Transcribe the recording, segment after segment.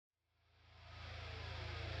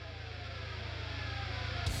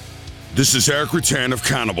This is Eric Rutan of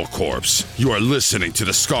Cannibal Corpse. You are listening to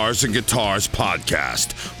the Scars and Guitars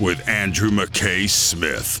podcast with Andrew McKay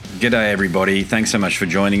Smith. G'day everybody, thanks so much for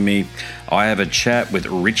joining me. I have a chat with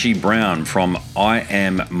Richie Brown from I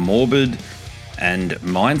Am Morbid and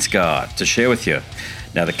Mindscar to share with you.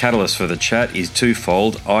 Now the catalyst for the chat is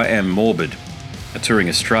twofold. I Am Morbid touring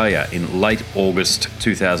Australia in late August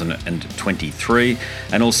 2023,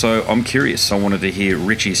 and also I'm curious, I wanted to hear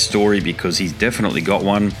Richie's story because he's definitely got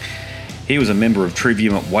one. He was a member of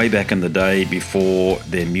Trivium way back in the day before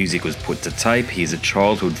their music was put to tape. He's a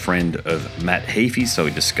childhood friend of Matt Heafy, so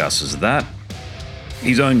he discusses that.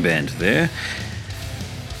 His own band there,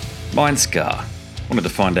 Mindscar. Wanted to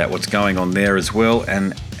find out what's going on there as well,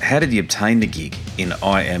 and how did he obtain the gig in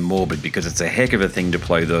I Am Morbid, because it's a heck of a thing to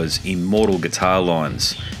play those immortal guitar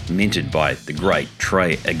lines minted by the great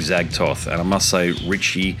Trey Exagtoth. And I must say,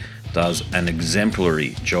 Richie does an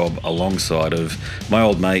exemplary job alongside of my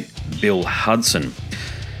old mate Bill Hudson.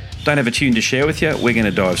 Don't have a tune to share with you. We're going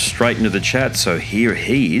to dive straight into the chat. So here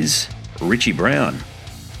he is, Richie Brown.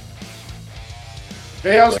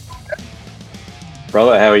 Hey, how's it going?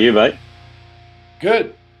 Brother, how are you, mate?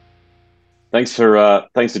 Good. Thanks for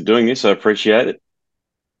doing this. I appreciate it.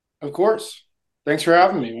 Of course. Thanks for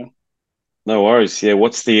having me, man. No worries. Yeah,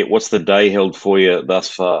 what's the day held for you thus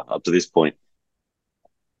far up to this point?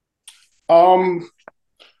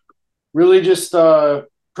 Really just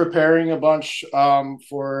preparing a bunch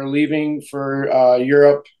for leaving for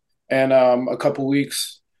Europe and a couple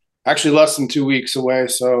weeks, actually less than 2 weeks away.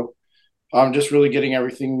 So I'm just really getting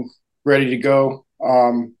everything ready to go.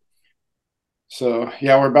 So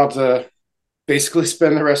yeah, we're about to basically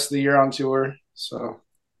spend the rest of the year on tour. So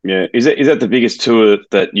Yeah, is that the biggest tour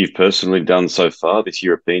that you've personally done so far, this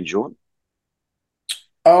European joint?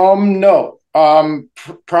 No.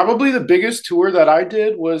 Probably the biggest tour that I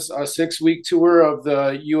did was a 6-week tour of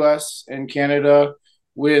the US and Canada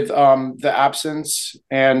with the Absence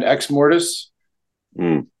and Ex Mortis.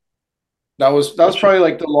 Mm. That was probably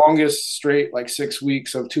like the longest straight, like 6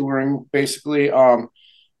 weeks of touring basically.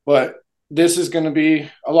 But this is going to be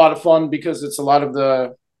a lot of fun because it's a lot of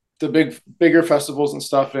the bigger festivals and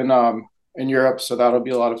stuff in Europe. So that'll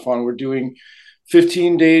be a lot of fun. We're doing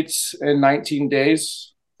 15 dates in 19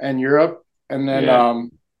 days in Europe, and then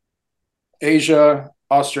Asia,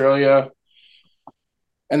 Australia,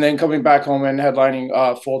 and then coming back home and headlining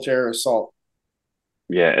Full Terror Assault.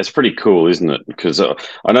 Yeah, it's pretty cool, isn't it? Because I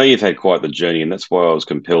know you've had quite the journey, and that's why I was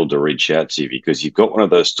compelled to reach out to you, because you've got one of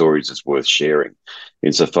those stories that's worth sharing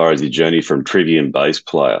insofar as your journey from Trivium bass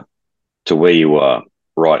player to where you are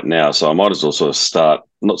right now. So I might as well sort of start,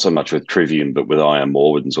 not so much with Trivium, but with I Am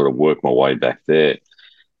Morbid and sort of work my way back there.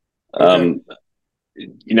 Okay.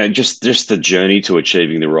 Just the journey to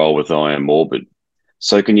achieving the role with I Am Morbid.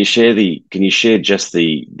 So can you share just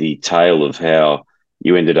the tale of how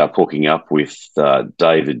you ended up hooking up with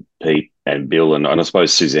David, Pete, and Bill, and I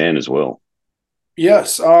suppose Suzanne as well?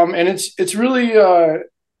 Yes. And it's really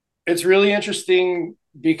interesting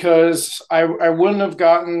because I wouldn't have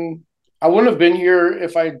been here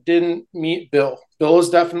if I didn't meet Bill. Bill is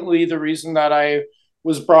definitely the reason that I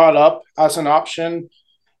was brought up as an option.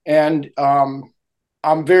 And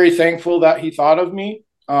I'm very thankful that he thought of me.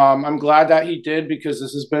 I'm glad that he did, because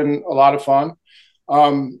this has been a lot of fun.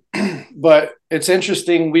 But it's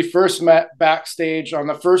interesting. We first met backstage on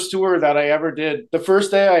the first tour that I ever did. The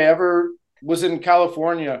first day I ever was in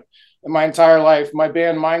California in my entire life. My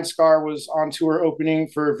band Mindscar was on tour opening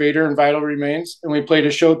for Vader and Vital Remains, and we played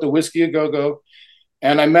a show at the Whiskey A Go-Go.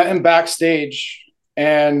 And I met him backstage,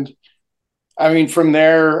 and I mean, from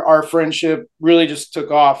there, our friendship really just took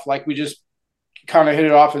off. Like, we just kind of hit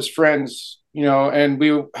it off as friends, and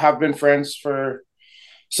we have been friends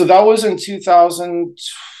so that was in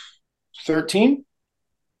 2013.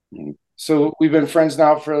 So we've been friends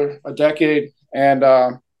now for a decade. And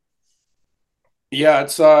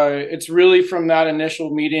it's really from that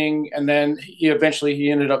initial meeting. And then he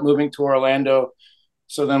ended up moving to Orlando.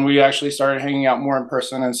 So then we actually started hanging out more in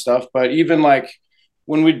person and stuff. But even like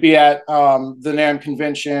when we'd be at the NAMM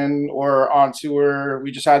convention or on tour,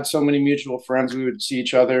 we just had so many mutual friends. We would see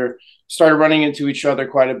each other, started running into each other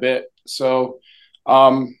quite a bit. So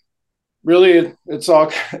really, it's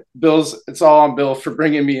all on Bill for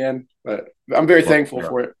bringing me in, but I'm very thankful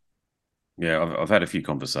for it. Yeah, I've had a few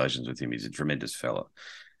conversations with him. He's a tremendous fella.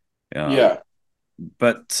 Yeah.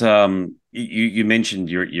 But you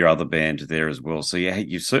mentioned your other band there as well. So yeah,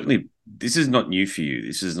 you certainly, this is not new for you.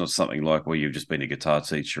 This is not something like where you've just been a guitar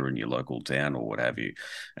teacher in your local town or what have you,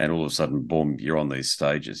 and all of a sudden, boom, you're on these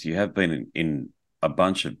stages. You have been in a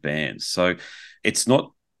bunch of bands. So it's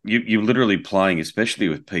not you're literally playing, especially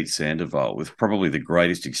with Pete Sandoval, with probably the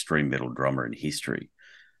greatest extreme metal drummer in history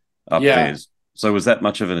up Yeah. there. So was that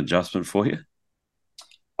much of an adjustment for you?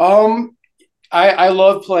 Um, I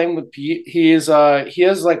love playing with Pete. He is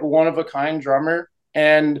like one of a kind drummer.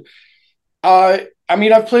 And I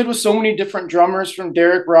mean, I've played with so many different drummers, from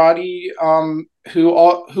Derek Roddy, who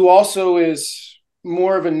also is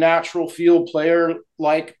more of a natural feel player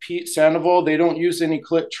like Pete Sandoval. They don't use any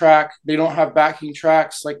click track. They don't have backing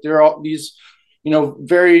tracks. Like, they're all these,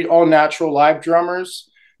 very all natural live drummers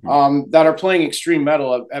that are playing extreme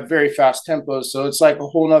metal at very fast tempos. So it's like a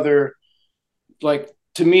whole nother, like,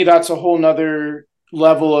 to me, that's a whole nother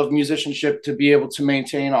level of musicianship to be able to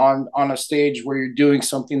maintain on a stage where you're doing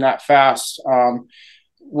something that fast.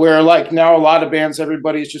 Where, like, now a lot of bands,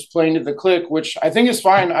 everybody's just playing to the click, which I think is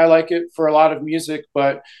fine. I like it for a lot of music,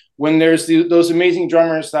 but when there's those amazing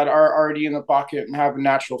drummers that are already in the pocket and have a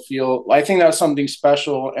natural feel, I think that's something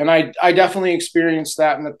special. And I definitely experienced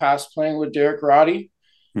that in the past playing with Derek Roddy,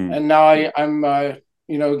 and now I'm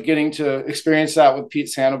getting to experience that with Pete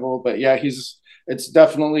Sandoval. But yeah, it's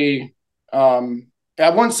definitely, I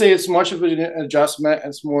wouldn't say it's much of an adjustment.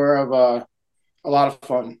 It's more of a lot of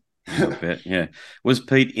fun. I bet, yeah. Was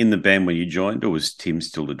Pete in the band when you joined, or was Tim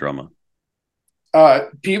still the drummer?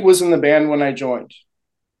 Pete was in the band when I joined.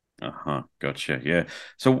 Gotcha. Yeah.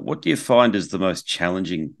 So, what do you find is the most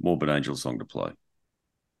challenging Morbid Angel song to play?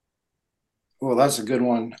 Well, that's a good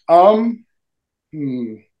one. Oh,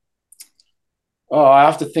 I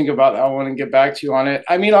have to think about that one and get back to you on it.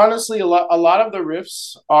 I mean, honestly, a lot of the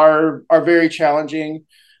riffs are very challenging,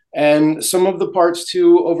 and some of the parts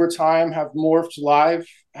too over time have morphed live.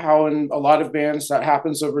 How in a lot of bands that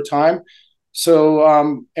happens over time.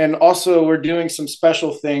 So, and also we're doing some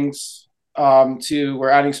special things too.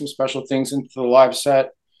 We're adding some special things into the live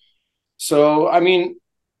set. So, I mean,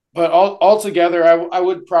 but altogether, I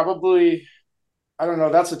would probably, I don't know.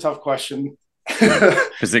 That's a tough question.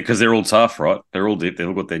 Because they're all tough, right? They've all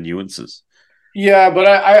got their nuances. Yeah, but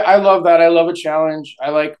I love that. I love a challenge.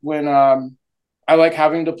 I like when I like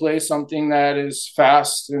having to play something that is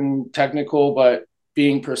fast and technical, but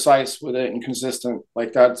being precise with it and consistent.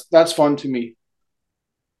 Like, that's fun to me.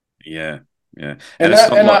 Yeah, yeah. And It's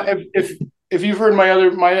that, not and like if you've heard my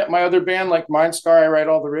other band, like Mindscar, I write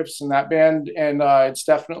all the riffs in that band, and it's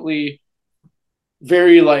definitely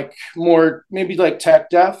very, like, more maybe like tech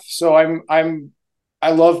death. So I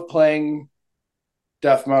love playing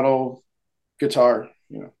death metal guitar.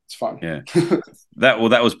 It's fun. yeah. That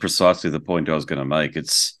was precisely the point I was going to make.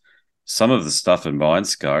 It's some of the stuff in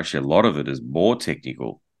Mindscar, actually, a lot of it is more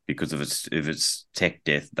technical because of its tech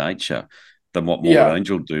death nature than what Morbid Yeah.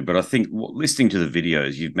 Angel do. But I think listening to the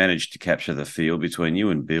videos, you've managed to capture the feel between you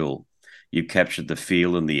and Bill. You've captured the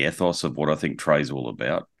feel and the ethos of what I think Trey's all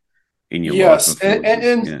about in your live Yes, performances.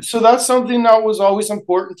 and Yeah. so that's something that was always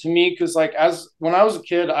important to me, because, like, as when I was a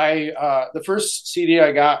kid, the first CD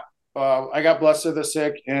I got Blessed of the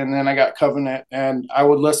Sick, and then I got Covenant, and I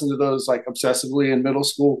would listen to those, like, obsessively in middle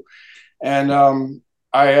school. And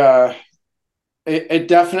I it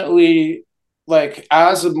definitely, like,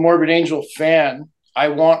 as a Morbid Angel fan, I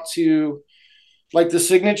want to, like, the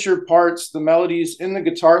signature parts, the melodies in the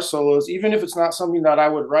guitar solos, even if it's not something that I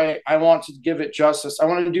would write, I want to give it justice. I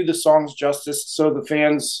want to do the songs justice, so the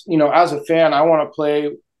fans, as a fan, I want to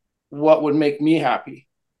play what would make me happy.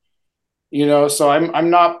 So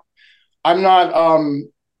I'm not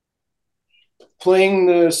playing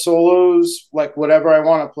the solos like whatever I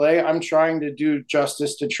want to play. I'm trying to do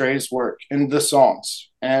justice to Trey's work and the songs,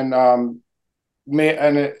 and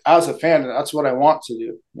as a fan, that's what I want to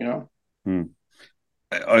do. Hmm.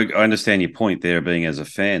 I understand your point there, being as a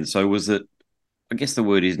fan. So was it? I guess the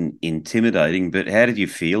word isn't intimidating, but how did you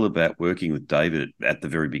feel about working with David at the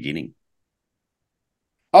very beginning?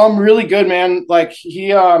 Really good, man. Like,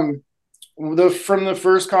 he from the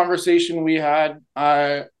first conversation we had,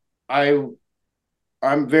 I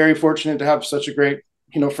I'm very fortunate to have such a great,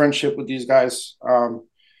 friendship with these guys.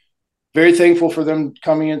 Very thankful for them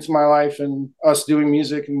coming into my life and us doing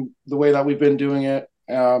music and the way that we've been doing it.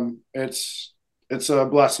 It's a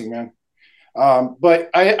blessing, man. But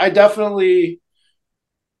I definitely,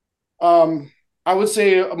 I would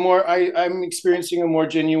say I'm experiencing a more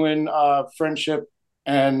genuine friendship,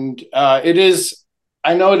 and I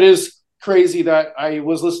know it is crazy that I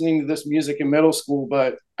was listening to this music in middle school,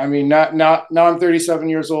 but I mean, now I'm 37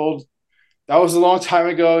 years old. That was a long time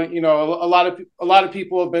ago. A lot of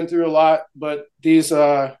people have been through a lot, but these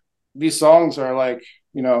songs are, like,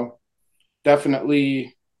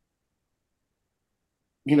 definitely,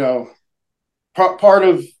 part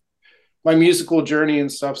of my musical journey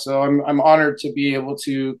and stuff. So I'm honored to be able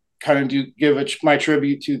to kind of give my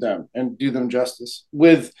tribute to them and do them justice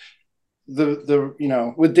with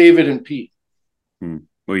with David and Pete.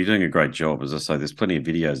 Well, you're doing a great job. As I say, there's plenty of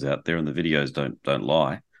videos out there, and the videos don't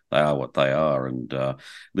lie. They are what they are. And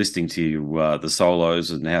listening to you, the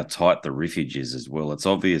solos and how tight the riffage is as well. It's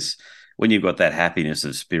obvious when you've got that happiness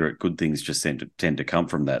of spirit, good things just tend to come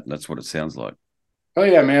from that. And that's what it sounds like. Oh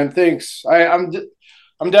yeah, man. Thanks. I'm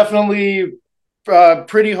definitely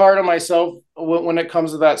pretty hard on myself when it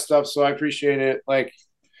comes to that stuff. So I appreciate it. Like,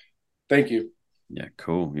 thank you. Yeah,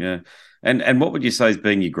 cool. Yeah. And what would you say has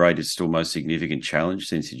been your greatest or most significant challenge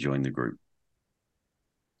since you joined the group?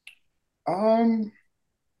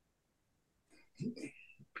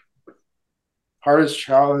 Hardest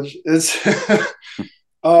challenge is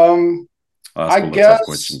I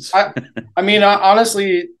guess I mean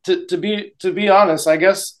honestly, to be honest, I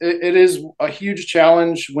guess it is a huge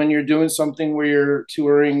challenge when you're doing something where you're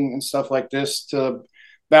touring and stuff like this to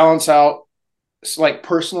balance out like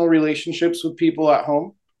personal relationships with people at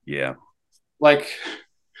home. Yeah. Like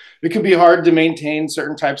it could be hard to maintain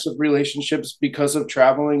certain types of relationships because of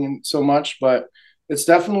traveling and so much, but it's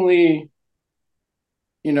definitely,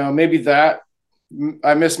 maybe that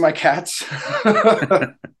I miss my cats.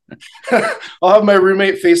 I'll have my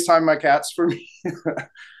roommate FaceTime my cats for me.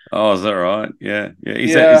 Oh, is that right? Yeah.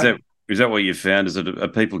 Yeah. Is that what you found? Are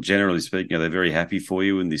people generally speaking, are they very happy for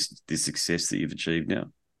you in this success that you've achieved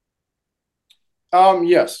now?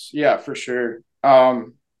 Yes. Yeah, for sure.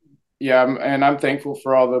 Yeah. And I'm thankful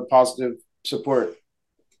for all the positive support.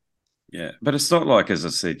 Yeah. But it's not like, as I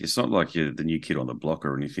said, it's not like you're the new kid on the block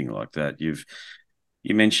or anything like that. You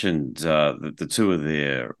mentioned the tour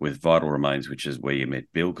there with Vital Remains, which is where you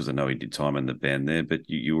met Bill, because I know he did time in the band there, but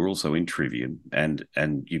you were also in Trivium and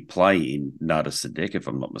you play in Nader Sadek, if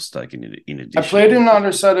I'm not mistaken, in addition. I played in Nader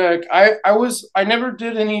Sadek. I never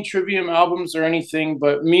did any Trivium albums or anything,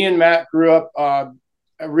 but me and Matt grew up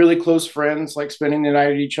really close friends, like spending the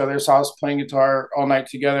night at each other's house, playing guitar all night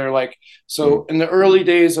together. Like, so in the early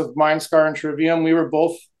days of Mindscar and Trivium, we were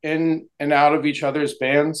both in and out of each other's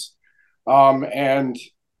bands. And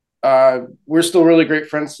we're still really great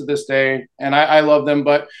friends to this day, and I love them.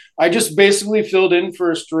 But I just basically filled in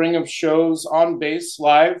for a string of shows on bass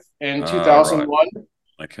live in 2001.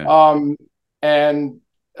 Right. Okay.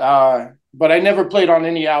 But I never played on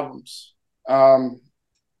any albums.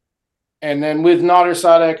 And then with Nader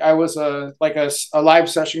Sadek, I was a live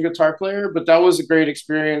session guitar player, but that was a great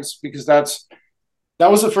experience because that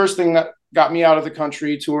was the first thing that got me out of the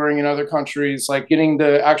country, touring in other countries, like getting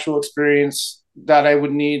the actual experience that I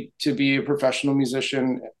would need to be a professional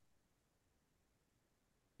musician.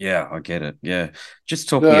 Yeah, I get it. Yeah. Just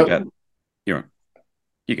talking about you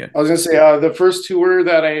go. I was gonna say the first tour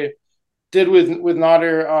that I did with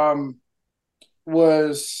Nader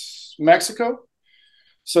was Mexico.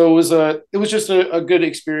 So it was just a good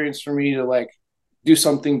experience for me to like do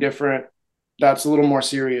something different that's a little more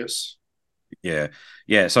serious. Yeah.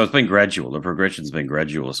 Yeah. So it's been gradual. The progression's been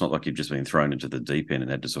gradual. It's not like you've just been thrown into the deep end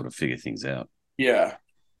and had to sort of figure things out. Yeah.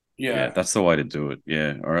 Yeah. That's the way to do it.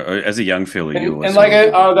 Yeah. Or as a young fella, and like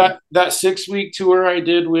that 6-week tour I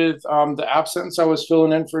did with the Absence, I was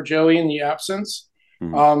filling in for Joey in the Absence.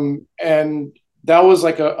 Mm-hmm. And that was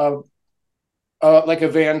like a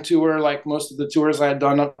van tour, like most of the tours I had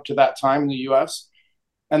done up to that time in the US.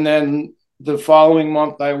 And then the following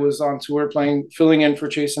month, I was on tour filling in for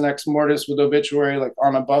Chasing Ex Mortis with Obituary, like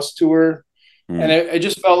on a bus tour. And it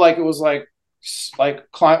just felt like it was like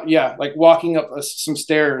walking up some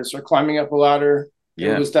stairs or climbing up a ladder.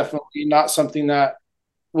 Yeah. It was definitely not something that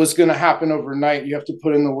was going to happen overnight. You have to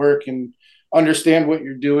put in the work and understand what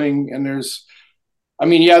you're doing. And there's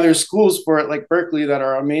schools for it, like Berkeley, that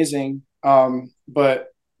are amazing. But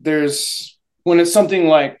when it's something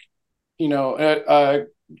like, a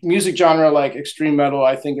music genre like extreme metal,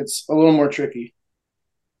 I think it's a little more tricky.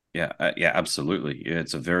 Yeah, absolutely. Yeah,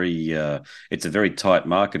 it's a very tight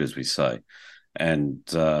market, as we say, and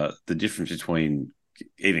the difference between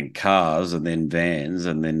even cars and then vans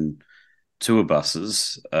and then tour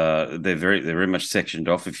buses, they're very much sectioned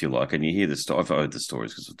off, if you like. And you hear I've heard the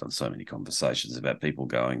stories because I've done so many conversations about people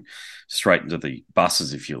going straight into the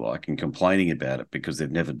buses, if you like, and complaining about it because they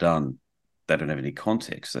don't have any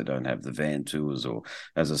context. They don't have the van tours or,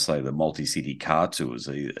 as I say, the multi-city car tours,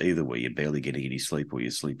 either where you're barely getting any sleep or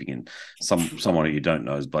you're sleeping in someone who you don't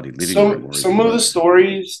know's bloody living room. Some of the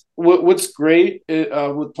stories, what's great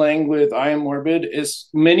with playing with I Am Morbid is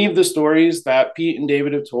many of the stories that Pete and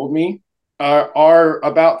David have told me are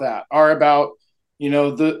about the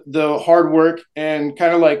hard work and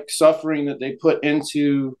kind of like suffering that they put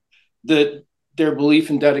into their belief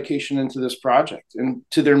and dedication into this project and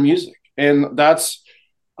to their music. And that's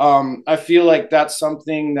I feel like that's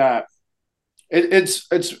something that it's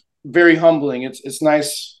very humbling. It's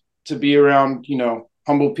nice to be around,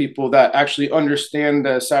 humble people that actually understand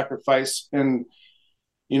the sacrifice and,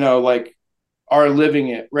 like are living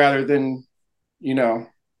it rather than, you know.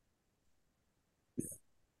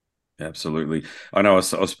 Absolutely. I know I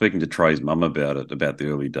was speaking to Trey's mum about it, about the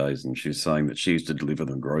early days, and she was saying that she used to deliver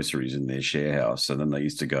them groceries in their share house, and then they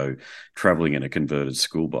used to go traveling in a converted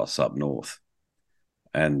school bus up north.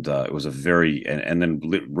 And it was a very, and then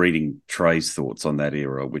reading Trey's thoughts on that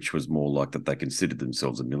era, which was more like that they considered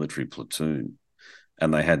themselves a military platoon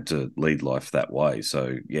and they had to lead life that way.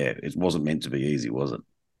 So, yeah, it wasn't meant to be easy, was it?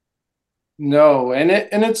 No, and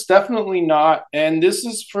it's definitely not. And this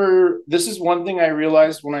is one thing I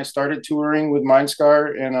realized when I started touring with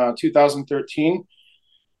Mindscar in 2013.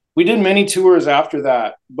 We did many tours after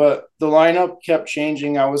that, but the lineup kept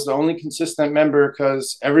changing. I was the only consistent member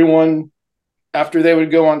because everyone, after they would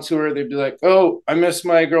go on tour, they'd be like, "Oh, I miss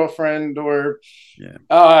my girlfriend," or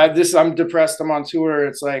Yeah. "This, I'm depressed. I'm on tour."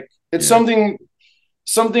 It's like it's Yeah.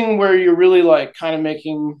 something where you're really like kind of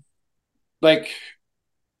making like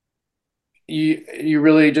you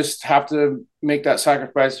really just have to make that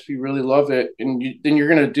sacrifice if you really love it, and then you're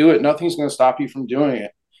going to do it. Nothing's going to stop you from doing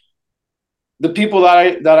it. The people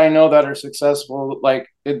that I know that are successful, like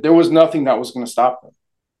there was nothing that was going to stop them.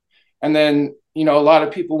 And then a lot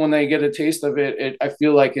of people, when they get a taste of it, I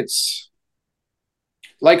feel like it's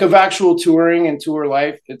like of actual touring and tour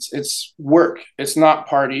life. It's work. It's not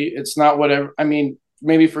party. It's not whatever. I mean,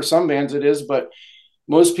 maybe for some bands it is, but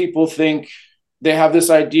most people think they have this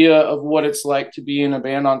idea of what it's like to be in a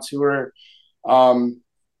band on tour.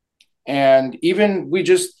 And even we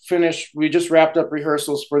just wrapped up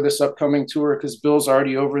rehearsals for this upcoming tour because Bill's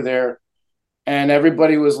already over there. And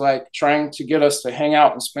everybody was like trying to get us to hang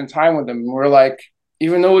out and spend time with them. And we're like,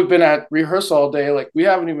 even though we've been at rehearsal all day, like we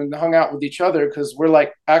haven't even hung out with each other because we're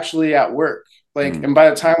like actually at work. Like, and by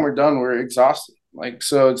the time we're done, we're exhausted. Like,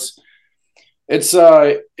 so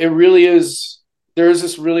it really is, there's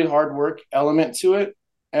this really hard work element to it.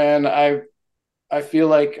 And I feel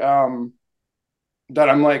like, that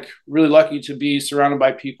I'm like really lucky to be surrounded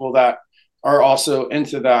by people that are also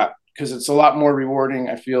into that because it's a lot more rewarding.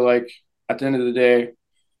 I feel like at the end of the day,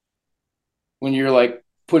 when you're like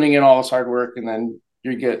putting in all this hard work and then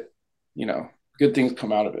you get, good things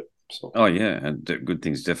come out of it. So. Oh, yeah, and good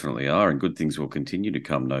things definitely are, and good things will continue to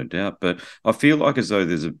come, no doubt. But I feel like as though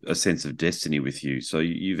there's a sense of destiny with you. So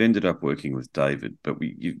you've ended up working with David, but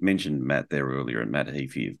you've mentioned Matt there earlier, and Matt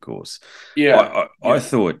Heafy, of course. Yeah. I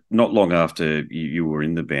thought not long after you were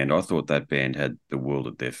in the band, I thought that band had the world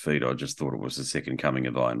at their feet. I just thought it was the second coming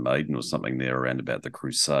of Iron Maiden or something there around about the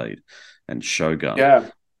Crusade and Shogun. Yeah.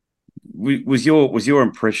 Was your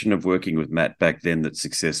impression of working with Matt back then that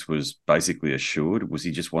success was basically assured? Was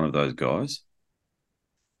he just one of those guys?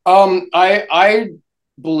 I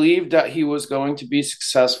believed that he was going to be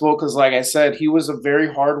successful because, like I said, he was a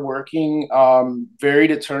very hardworking, very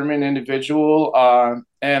determined individual.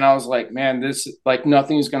 And I was like, man, this like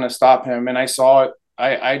nothing's gonna stop him. And I saw it.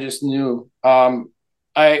 I just knew. I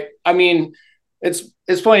mean,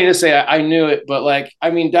 it's funny to say I knew it, but like I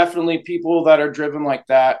mean, definitely people that are driven like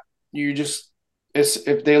that.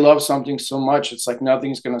 If they love something so much, it's like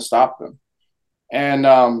nothing's going to stop them. And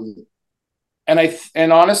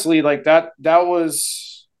honestly, like that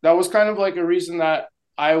was kind of like a reason that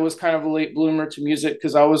I was kind of a late bloomer to music.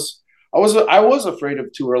 Cause I was afraid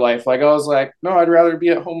of tour life. Like I was like, no, I'd rather be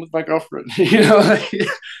at home with my girlfriend,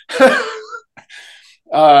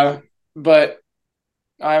 but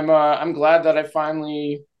I'm glad that I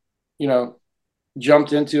finally,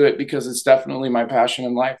 jumped into it because it's definitely my passion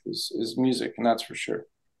in life is music, and that's for sure.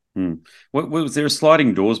 Was there a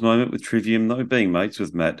sliding doors moment with Trivium though? Being mates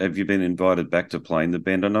with Matt, have you been invited back to play in the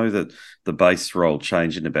band? I know that the bass role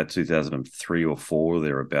changed in about 2003 or 4 or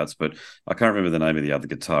thereabouts, but I can't remember the name of the other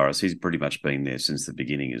guitarist. He's pretty much been there since the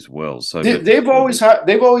beginning as well. So they've always had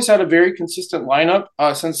a very consistent lineup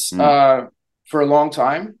since for a long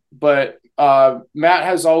time. But Matt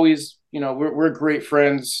has always, we're great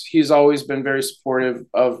friends. He's always been very supportive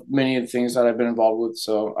of many of the things that I've been involved with.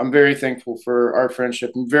 So I'm very thankful for our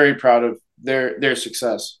friendship. I'm very proud of their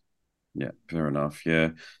success. Yeah, fair enough. Yeah.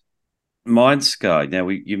 Mindscar. Now,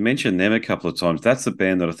 you mentioned them a couple of times. That's the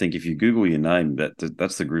band that I think if you Google your name,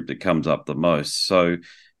 that's the group that comes up the most. So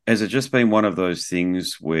has it just been one of those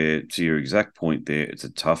things where, to your exact point there, it's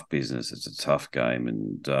a tough business, it's a tough game,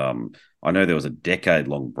 and I know there was a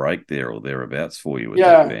decade-long break there or thereabouts for you with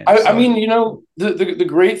that band. I mean, the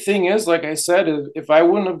great thing is, like I said, if I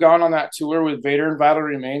wouldn't have gone on that tour with Vader and Vital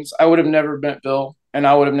Remains, I would have never met Bill, and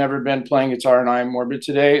I would have never been playing guitar in I Am Morbid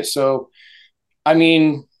today. So, I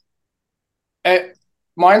mean, At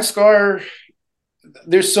Mindscar,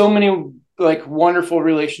 there's so many like wonderful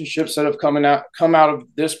relationships that have come out of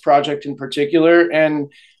this project in particular.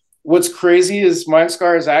 And what's crazy is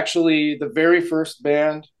Mindscar is actually the very first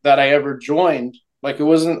band that I ever joined. Like it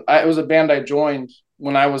was a band I joined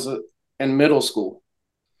when I was in middle school.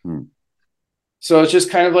 Hmm. So it's just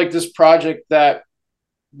kind of like this project that,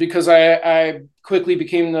 because I quickly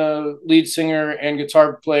became the lead singer and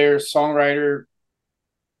guitar player, songwriter.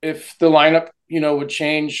 If the lineup, would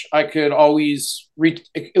change, I could always reach.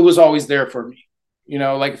 It was always there for me.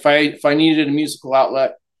 Like if I needed a musical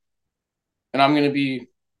outlet, and I'm going to be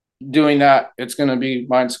doing that, it's going to be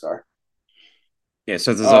Mindscar. Yeah,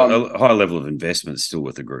 so there's a high level of investment still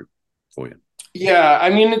with the group for you. Yeah, I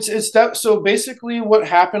mean it's that. So basically, what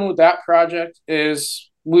happened with that project is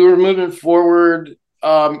we were moving forward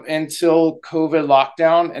until COVID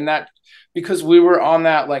lockdown, and that because we were on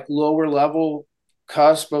that like lower level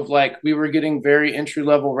cusp of like we were getting very entry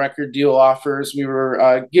level record deal offers, we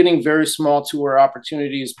were getting very small tour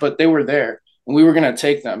opportunities, but they were there and we were going to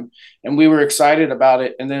take them, and we were excited about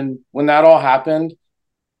it. And then when that all happened,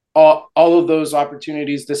 all of those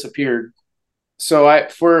opportunities disappeared. So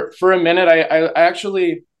for a minute, I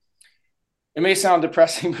actually, it may sound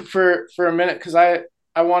depressing, but for a minute, because I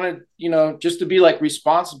wanted, just to be like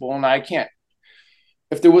responsible, and I can't.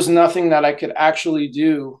 If there was nothing that I could actually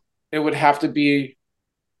do, it would have to be,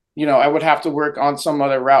 I would have to work on some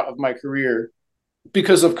other route of my career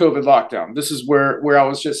because of COVID lockdown. This is where I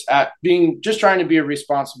was just trying to be a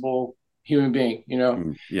responsible human being,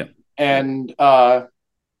 Yeah.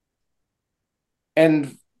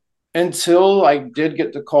 And until I did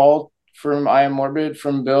get the call from I Am Morbid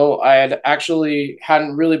from Bill, I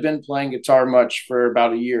hadn't really been playing guitar much for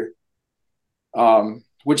about a year,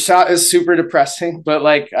 which is super depressing. But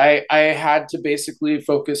like I had to basically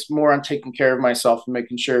focus more on taking care of myself and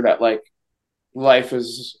making sure that like life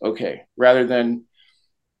is okay, rather than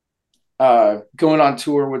going on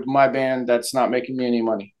tour with my band that's not making me any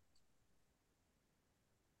money.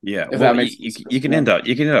 Yeah, If well, that makes sense. you can end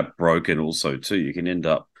up broken also too. You can end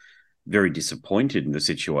up very disappointed in the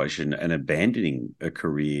situation and abandoning a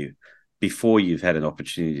career before you've had an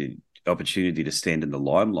opportunity to stand in the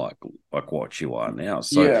limelight like what you are now.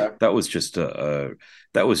 So Yeah. that was just a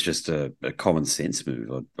common sense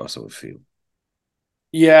move. I sort of feel.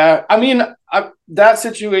 Yeah, I mean, that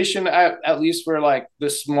situation, at least for like the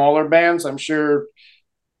smaller bands, I'm sure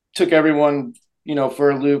took everyone, for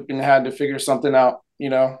a loop and had to figure something out,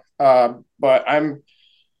 but I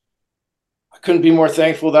couldn't be more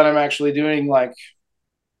thankful that I'm actually doing like,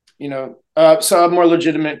 so a more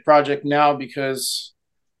legitimate project now, because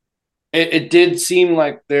it seemed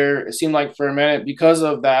like for a minute, because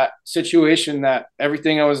of that situation, that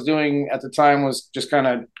everything I was doing at the time was just kind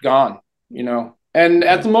of gone, and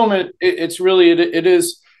at the moment it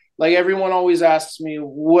is like everyone always asks me,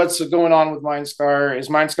 what's going on with Mindscar? Is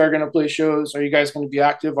Mindscar going to play shows? Are you guys going to be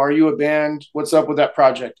active? Are you a band? What's up with that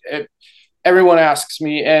project? Everyone asks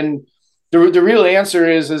me, and the real answer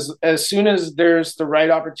is as soon as there's the right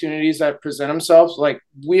opportunities that present themselves, like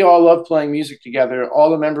we all love playing music together.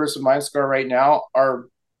 All the members of Mindscar right now are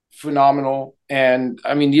phenomenal, and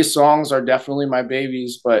I mean these songs are definitely my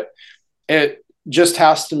babies, but it just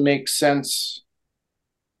has to make sense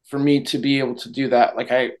for me to be able to do that. Like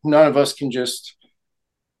none of us can just,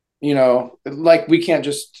 like we can't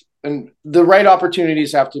just, and the right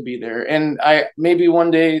opportunities have to be there. And maybe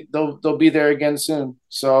one day they'll be there again soon.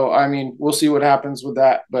 So, I mean, we'll see what happens with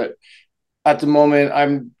that. But at the moment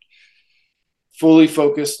I'm fully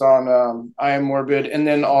focused on, I Am Morbid. And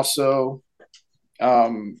then also,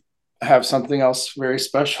 have something else very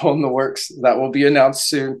special in the works that will be announced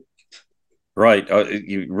soon. Right.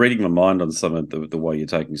 You're reading my mind on some of the way you're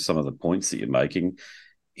taking some of the points that you're making.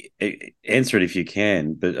 Answer it if you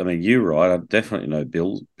can. But I mean, you're right. I definitely know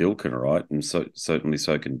Bill can write, and certainly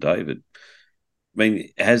so can David. I mean,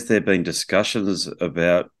 has there been discussions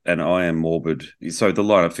about an I Am Morbid? So the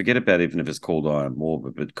lineup, forget about even if it's called I Am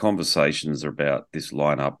Morbid, but conversations about this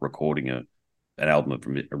lineup recording an album of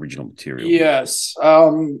original material. Yes.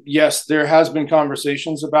 Yes, there has been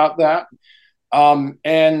conversations about that.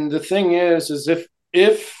 And the thing is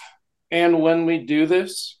if and when we do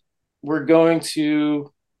this, we're going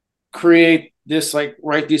to create this, like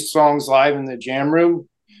write these songs live in the jam room.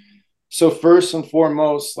 So first and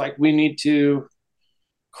foremost, like we need to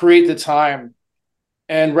create the time.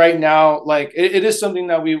 And right now, like it is something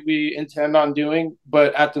that we intend on doing,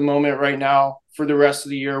 but at the moment right now, for the rest of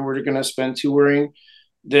the year, we're going to spend touring.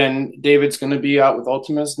 Then David's going to be out with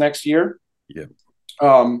Ultimas next year. Yeah.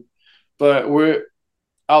 But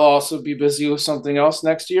I'll also be busy with something else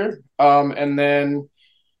next year. And then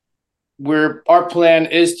our plan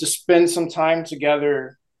is to spend some time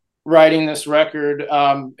together writing this record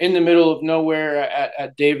in the middle of nowhere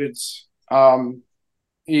at David's.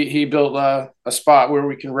 He built a spot where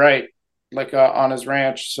we can write, like on his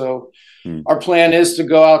ranch. So our plan is to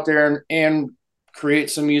go out there and create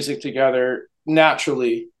some music together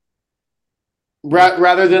naturally,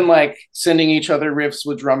 rather than like sending each other riffs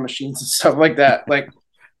with drum machines and stuff like that. Like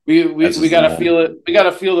we gotta feel it. We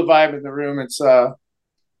gotta feel the vibe in the room. It's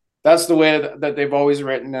that's the way that they've always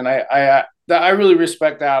written, and I really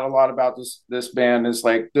respect that a lot about this band. Is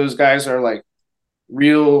like those guys are like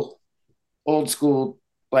real old school.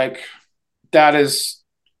 Like that is,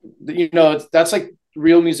 that's like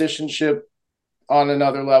real musicianship on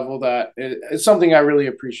another level. That it's something I really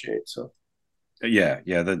appreciate. So yeah,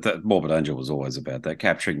 that Morbid Angel was always about that,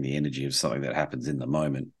 capturing the energy of something that happens in the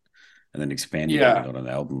moment and then expanding it on an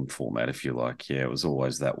album format, if you like. Yeah, it was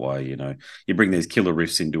always that way. You bring these killer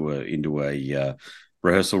riffs into a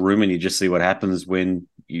rehearsal room, and you just see what happens when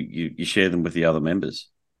you share them with the other members.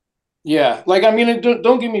 Yeah, like I mean,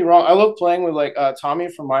 don't get me wrong. I love playing with like Tommy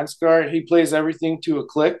from Mindscar. He plays everything to a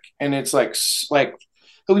click, and it's like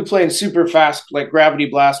he'll be playing super fast, like gravity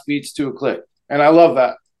blast beats to a click, and I love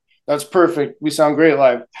that. That's perfect. We sound great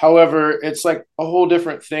live. However, it's like a whole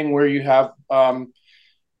different thing where you have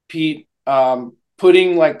Pete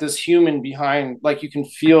putting like this human behind, like you can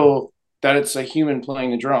feel that it's a human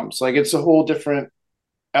playing the drums. Like it's a whole different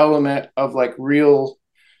element of like realness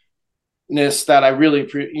that I really,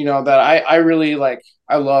 that I really like,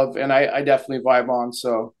 I love, and I definitely vibe on.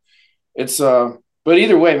 So it's, but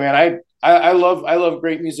either way, man, I love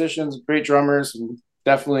great musicians, great drummers, and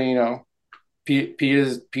definitely, Pete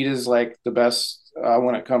is like the best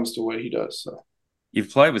when it comes to what he does. So.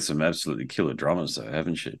 You've played with some absolutely killer drummers, though,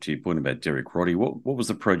 haven't you? To your point about Derek Roddy, what was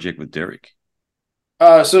the project with Derek?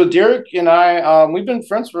 So Derek and I, we've been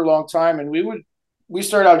friends for a long time, and we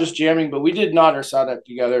started out just jamming, but we did Nader Sadek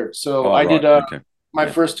together. So I did my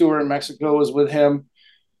first tour in Mexico was with him.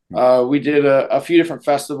 We did a few different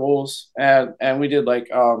festivals, and we did like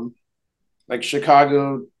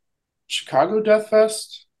Chicago Death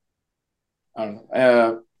Fest. I don't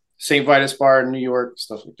know, St. Vitus Bar in New York,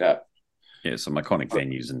 stuff like that. Yeah, some iconic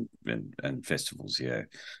venues and festivals. Yeah,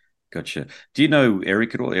 gotcha. Do you know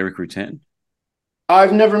Eric at all? Eric Rutan?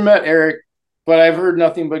 I've never met Eric, but I've heard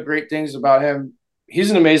nothing but great things about him.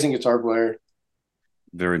 He's an amazing guitar player.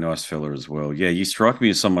 Very nice fella as well. Yeah, you strike me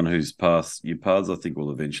as someone whose your paths I think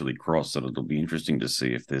will eventually cross, and it'll be interesting to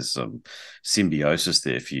see if there's some symbiosis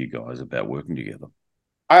there for you guys about working together.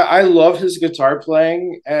 I love his guitar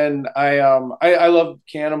playing, and I love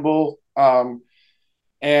Cannibal.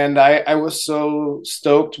 And I was so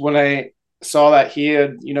stoked when I saw that he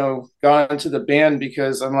had, gone into the band,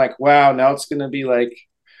 because I'm like, wow, now it's gonna be like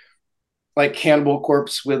Cannibal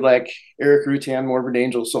Corpse with like Eric Rutan, Morbid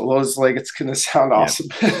Angel solos. Like it's gonna sound awesome.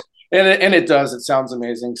 and it does. It sounds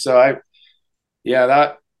amazing. So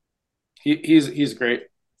he's great.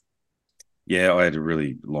 Yeah, I had a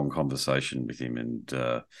really long conversation with him, and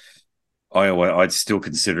I'd still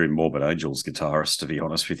consider him Morbid Angel's guitarist, to be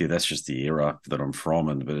honest with you. That's just the era that I'm from,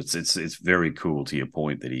 but it's very cool, to your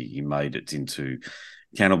point, that he made it into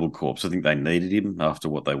Cannibal Corpse. I think they needed him after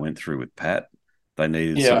what they went through with Pat. They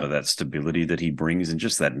needed some of that stability that he brings, and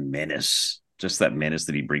just that menace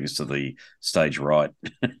that he brings to the stage right.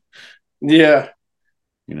 Yeah.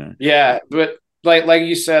 Yeah, but like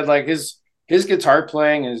you said, like his guitar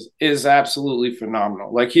playing is absolutely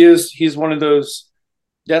phenomenal. Like he's one of those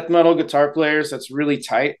death metal guitar players that's really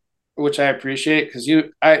tight, which I appreciate, because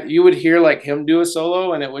you would hear like him do a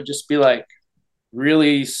solo and it would just be like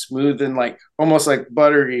really smooth and like almost like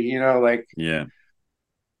buttery, like yeah.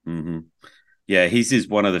 Mm-hmm. Yeah, his is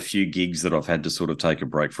one of the few gigs that I've had to sort of take a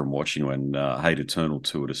break from watching. When Hate Eternal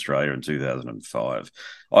toured Australia in 2005,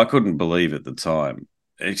 I couldn't believe at the time.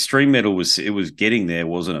 Extreme metal was getting there,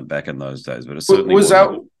 wasn't it, back in those days? But it certainly was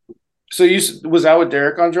that. So was that with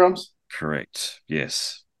Derek on drums? Correct.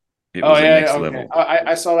 Yes. It was next level.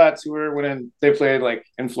 I saw that tour when they played like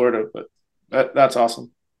in Florida, but that's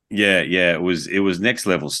awesome. Yeah. It was next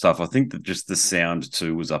level stuff. I think that just the sound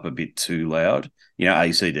too was up a bit too loud,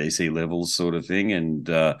 AC/DC levels sort of thing, and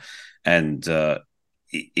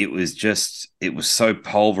it was so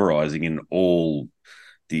pulverizing in all.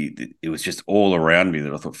 It was just all around me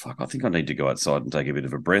that I thought, fuck, I think I need to go outside and take a bit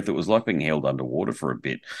of a breath. It was like being held underwater for a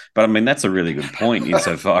bit. But I mean, that's a really good point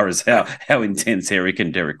insofar as how intense Eric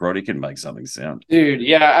and Derek Roddy can make something sound. Dude,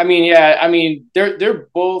 yeah. I mean, they're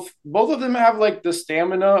both of them have like the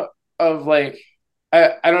stamina of like,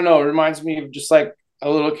 I don't know, it reminds me of just like a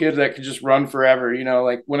little kid that could just run forever. You know,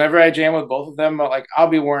 like whenever I jam with both of them, like I'll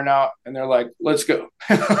be worn out, and they're like, "Let's go."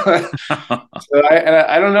 So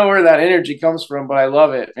I don't know where that energy comes from, but I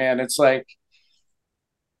love it, man. It's like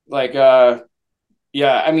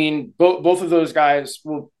yeah. I mean, both of those guys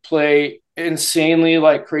will play insanely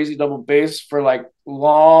like crazy double bass for like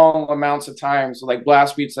long amounts of time. So like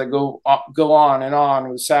blast beats that go on and on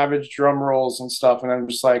with savage drum rolls and stuff. And I'm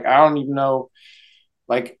just like, I don't even know.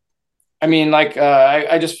 Like, I mean, like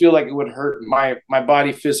I just feel like it would hurt my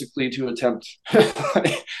body physically to attempt.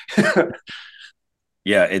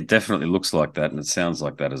 Yeah, it definitely looks like that, and it sounds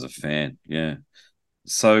like that as a fan. Yeah.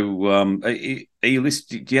 So, are you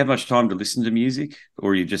listen? Do you have much time to listen to music,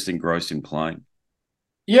 or are you just engrossed in playing?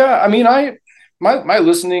 Yeah, I mean, my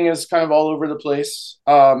listening is kind of all over the place.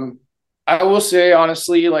 I will say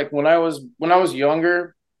honestly, like when I was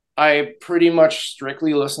younger, I pretty much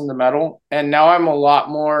strictly listened to metal, and now I'm a lot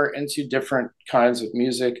more into different kinds of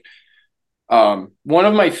music. One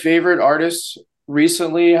of my favorite artists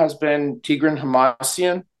recently has been Tigran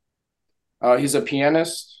Hamasyan. He's a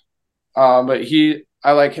pianist, but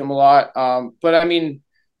I like him a lot. But I mean,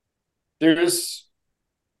 there's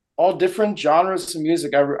all different genres of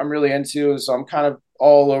music I'm really into. So I'm kind of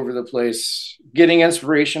all over the place, getting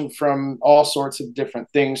inspiration from all sorts of different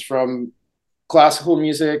things, from classical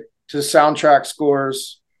music to soundtrack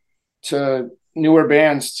scores to newer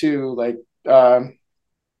bands too. Like,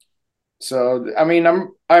 so I mean,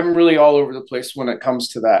 I'm really all over the place when it comes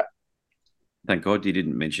to that. Thank God you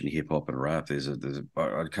didn't mention hip hop and rap.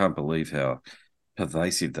 I can't believe how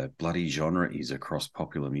pervasive that bloody genre is across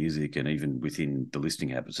popular music and even within the listening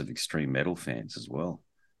habits of extreme metal fans as well.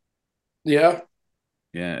 Yeah,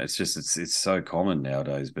 Yeah, it's so common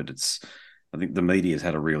nowadays, but I think the media's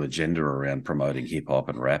had a real agenda around promoting hip hop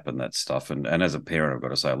and rap and that stuff. And as a parent, I've got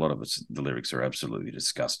to say, a lot of the lyrics are absolutely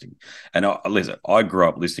disgusting. And listen, I grew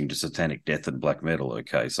up listening to satanic death and black metal.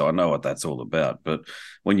 Okay, so I know what that's all about. But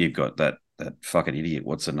when you've got that fucking idiot,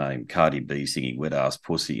 what's her name, Cardi B singing "Wet Ass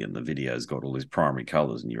Pussy," and the video's got all these primary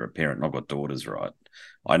colors, and you're a parent, and I've got daughters, right?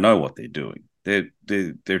 I know what they're doing.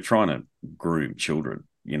 They're trying to groom children,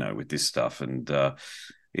 with this stuff, and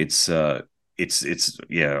it's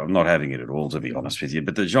yeah, I'm not having it at all, to be honest with you.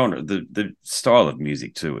 But the genre, the style of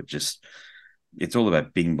music too, it's all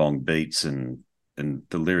about bing bong beats, and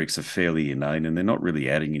the lyrics are fairly inane, and they're not really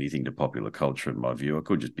adding anything to popular culture in my view. I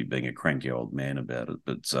could just be being a cranky old man about it,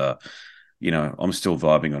 but I'm still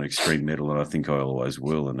vibing on extreme metal, and I think I always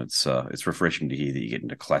will. And it's refreshing to hear that you get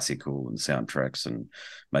into classical and soundtracks and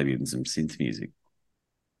maybe even some synth music.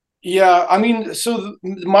 yeah. I mean, so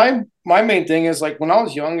my main thing is like when I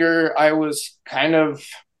was younger, I was kind of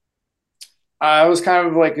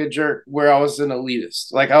like a jerk where I was an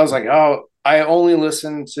elitist. Like I was like, oh, I only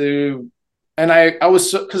listen to, and I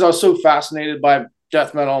was because I was so fascinated by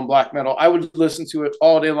death metal and black metal. I would listen to it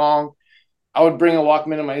all day long. I would bring a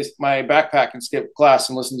Walkman in my backpack and skip class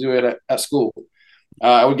and listen to it at school.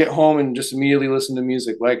 I would get home and just immediately listen to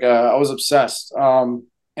music. Like I was obsessed.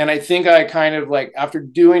 And I think I kind of like after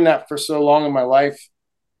doing that for so long in my life,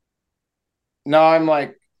 now I'm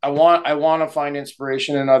like I want to find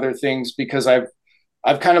inspiration in other things because I've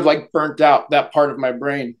kind of like burnt out that part of my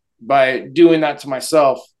brain by doing that to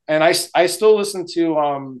myself. And I still listen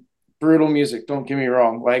to brutal music. Don't get me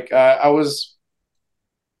wrong. Like I was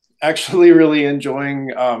actually really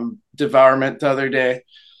enjoying Devourment the other day.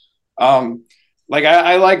 Um, like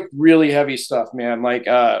I like really heavy stuff, man. Like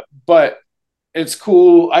but it's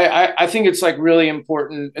cool. I think it's like really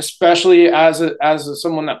important, especially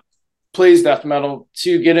someone that plays death metal,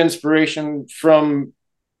 to get inspiration from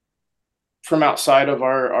outside of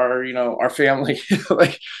our family,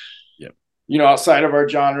 like Yep. outside of our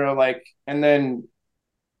genre, like, and then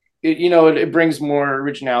it brings more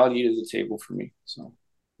originality to the table for me. So,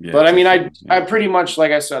 Yeah, but I mean, definitely. I pretty much,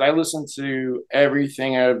 like I said, I listen to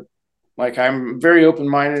everything. Like I'm very open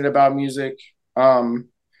minded about music, but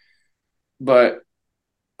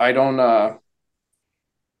I don't.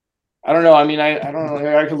 I don't know. I mean, I don't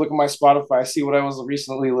know. I could look at my Spotify, see what I was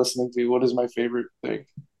recently listening to. What is my favorite thing?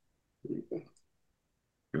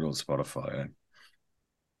 Good old Spotify. Eh?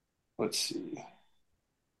 Let's see.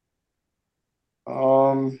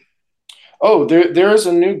 Um. Oh, there is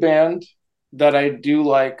a new band that I do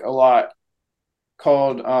like a lot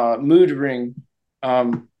called Mood Ring.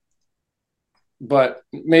 Um, but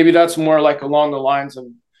maybe that's more like along the lines of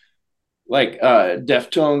like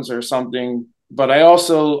Deftones or something. But I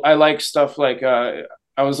like stuff like I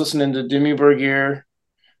was listening to Demi Borgir,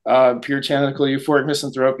 Puritanical Euphoric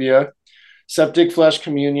Misanthropia, Septic Flesh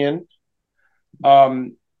Communion.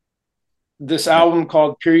 Um, this Yeah. album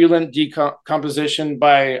called Purulent Decomposition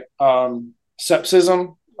by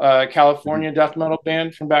Sepsism, California death metal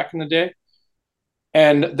band from back in the day.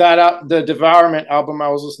 And that the Devourment album I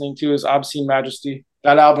was listening to is Obscene Majesty.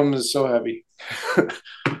 That album is so heavy.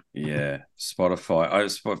 Yeah,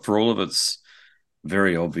 Spotify. For all of its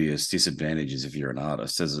very obvious disadvantages, if you're an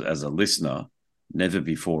artist, as a listener, never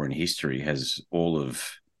before in history has all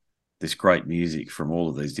of this great music from all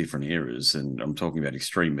of these different eras, and I'm talking about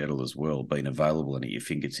extreme metal as well, been available and at your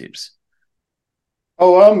fingertips.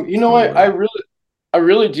 Oh, you know what? I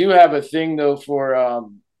really do have a thing though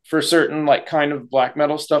for certain like kind of black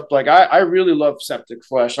metal stuff. Like I really love Septic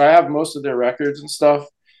Flesh. I have most of their records and stuff,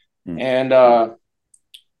 and I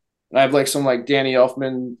have like some like Danny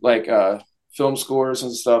Elfman like film scores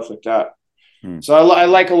and stuff like that. So I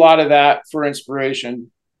like a lot of that for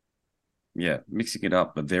inspiration. Yeah, mixing it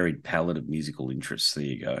up, a varied palette of musical interests. There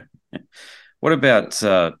you go. What about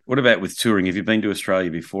with touring? Have you been to Australia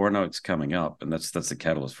before? I know it's coming up, and that's the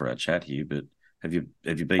catalyst for our chat here. But have you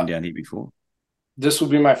been down here before? This will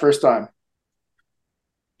be my first time.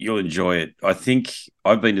 You'll enjoy it. I think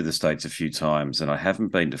I've been to the States a few times, and I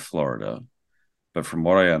haven't been to Florida. But from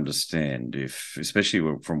what I understand,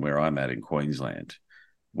 especially from where I'm at in Queensland,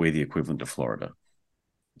 we're the equivalent to Florida.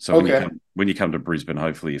 So when you come to Brisbane,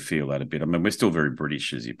 hopefully you feel that a bit. I mean, we're still very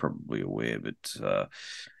British, as you're probably aware, but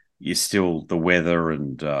you're still the weather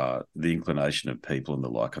and the inclination of people and the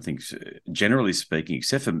like. I think, generally speaking,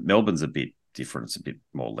 except for Melbourne's a bit different. It's a bit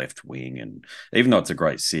more left wing, and even though it's a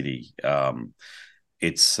great city,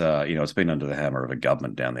 it's it's been under the hammer of a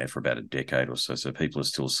government down there for about a decade or so. So people are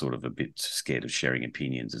still sort of a bit scared of sharing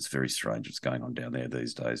opinions. It's very strange what's going on down there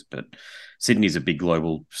these days. But Sydney's a big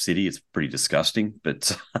global city. It's pretty disgusting,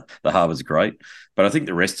 but the harbour's great. But I think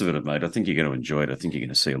the rest of it, mate, I think you're going to enjoy it. I think you're going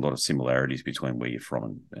to see a lot of similarities between where you're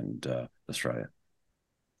from and Australia.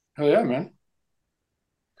 Oh yeah, man.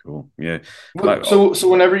 Cool. Yeah. So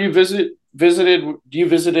whenever you visited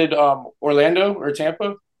Orlando or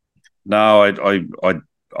Tampa? No, I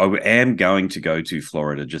am going to go to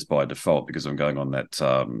Florida just by default because I'm going on that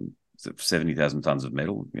 70,000 tons of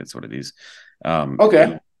metal. That's what it is.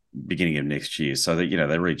 Okay. Beginning of next year, so that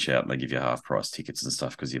they reach out and they give you half price tickets and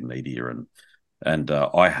stuff because you're media and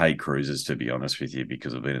I hate cruises, to be honest with you,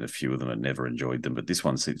 because I've been in a few of them and never enjoyed them. But this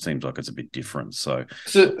one seems like it's a bit different. So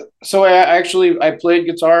I played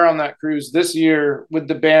guitar on that cruise this year with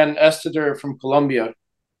the band Estader from Colombia.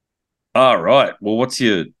 Oh, right. Well,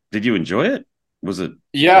 did you enjoy it? Was it?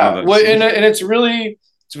 Yeah. Well, and it's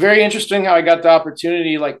very interesting how I got the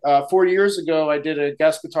opportunity. Like 4 years ago, I did a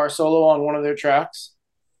guest guitar solo on one of their tracks.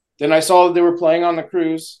 Then I saw that they were playing on the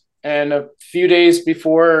cruise. And a few days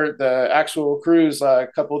before the actual cruise, a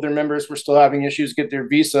couple of their members were still having issues get their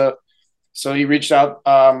visa. So he reached out.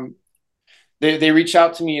 They reached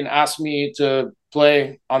out to me and asked me to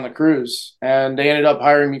play on the cruise. And they ended up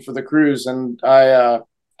hiring me for the cruise. And I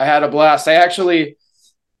had a blast.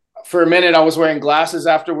 For a minute, I was wearing glasses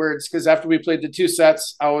afterwards because after we played the 2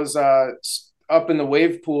 sets, I was up in the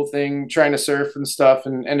wave pool thing trying to surf and stuff,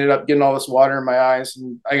 and ended up getting all this water in my eyes.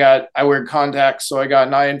 And I wear contacts, so I got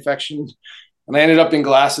an eye infection, and I ended up in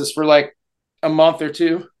glasses for like a month or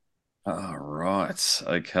 2. Oh, right.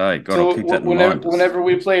 Okay. I'll keep that in mind. Whenever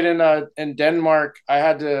we played in Denmark,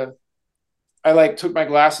 I took my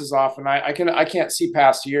glasses off, and I can't see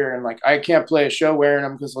past here, and like I can't play a show wearing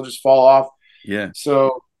them because they'll just fall off. Yeah.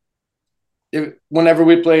 So whenever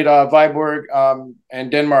we played Viborg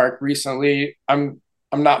and Denmark recently, I'm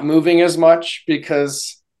not moving as much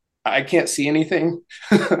because I can't see anything.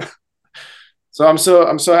 So I'm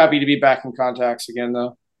so happy to be back in contacts again,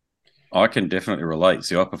 though. I can definitely relate.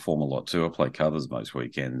 See, I perform a lot too. I play covers most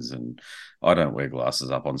weekends, and I don't wear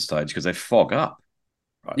glasses up on stage because they fog up.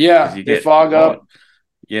 Right? Yeah, they fog up.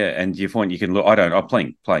 Yeah, and your point, you can look. I'm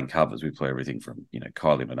playing covers. We play everything from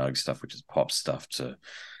Kylie Minogue stuff, which is pop stuff, to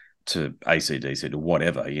AC/DC, to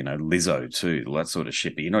whatever, Lizzo too, that sort of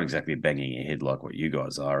shit. But you're not exactly banging your head like what you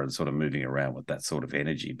guys are and sort of moving around with that sort of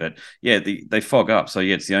energy. But yeah, they fog up. So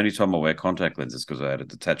yeah, it's the only time I wear contact lenses because I had a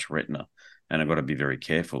detached retina, and I've got to be very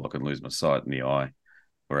careful. I can lose my sight in the eye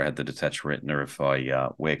where I had the detached retina if I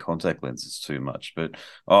wear contact lenses too much. But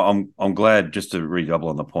I'm glad, just to redouble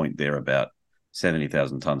on the point there about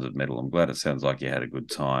 70,000 tons of metal. I'm glad it sounds like you had a good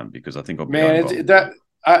time, because I think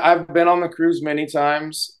I've been on the cruise many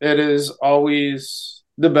times. It is always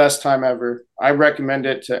the best time ever. I recommend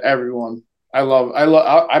it to everyone. I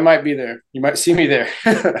might be there. You might see me there.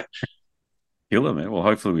 Killer, man. Well,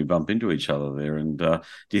 hopefully we bump into each other there. And do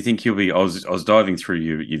you think you'll be? I was diving through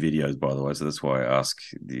your videos, by the way, so that's why I ask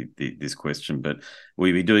this question. But will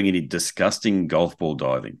you be doing any disgusting golf ball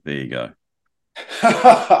diving? There you go.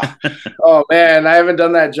 Oh man, I haven't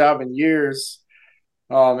done that job in years.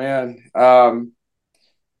 Oh man.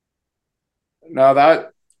 No,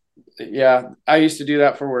 yeah, I used to do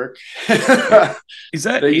that for work. Is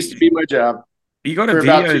That that used to be my job you got a for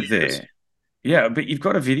about video 2 years. there? Yeah, but you've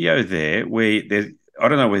got a video there where there's, I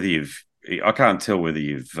don't know whether I can't tell whether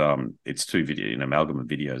it's two video, an amalgam of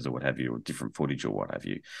videos or what have you, or different footage or what have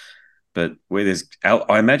you. But where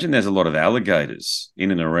I imagine there's a lot of alligators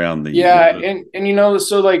in and around Yeah, and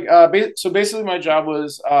so like so basically my job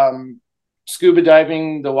was scuba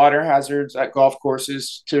diving the water hazards at golf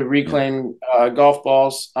courses to yeah, reclaim golf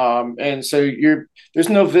balls. And so there's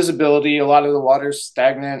no visibility. A lot of the water's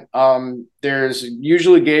stagnant. There's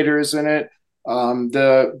usually gators in it.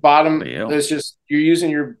 The bottom bloody hell. is just you're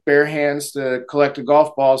using your bare hands to collect the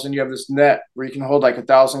golf balls, and you have this net where you can hold like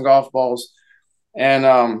 1,000 golf balls.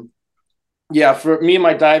 And yeah, for me and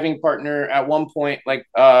my diving partner, at one point, like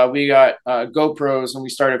we got GoPros and we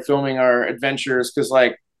started filming our adventures because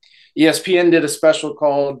like ESPN did a special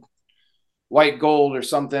called White Gold or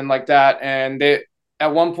something like that, and they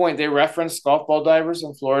at one point they referenced golf ball divers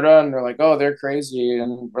in Florida, and they're like, "Oh, they're crazy,"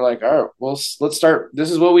 and we're like, "All right, well, let's start. This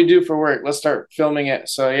is what we do for work. Let's start filming it."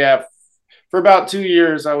 So yeah, for about 2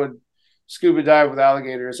 years, I would scuba dive with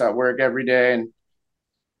alligators at work every day,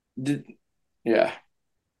 and yeah.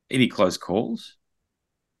 Any close calls?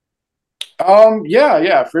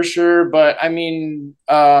 Yeah, for sure. But I mean,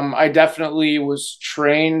 I definitely was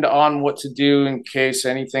trained on what to do in case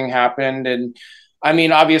anything happened. And I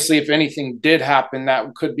mean, obviously, if anything did happen,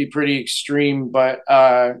 that could be pretty extreme. But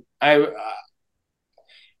I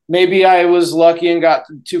maybe I was lucky and got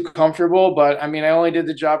too comfortable. But I mean, I only did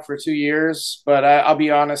the job for 2 years. But I'll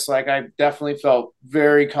be honest, like I definitely felt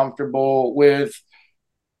very comfortable with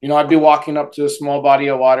I'd be walking up to a small body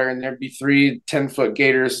of water and there'd be 3 10-foot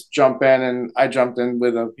gators jump in and I jumped in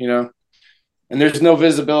with them, and there's no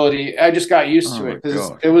visibility. I just got used Oh to my it because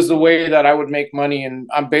God. it was the way that I would make money. And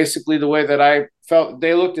I'm basically the way that I felt.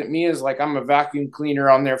 They looked at me as like I'm a vacuum cleaner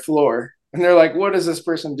on their floor. And they're like, what is this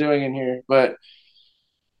person doing in here? But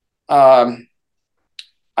um,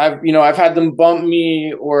 I've had them bump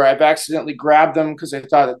me, or I've accidentally grabbed them because they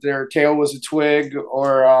thought that their tail was a twig,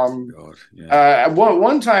 or God, yeah.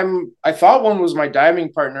 one time I thought one was my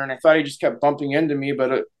diving partner, and I thought he just kept bumping into me,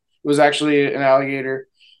 but it was actually an alligator.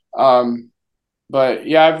 Um, but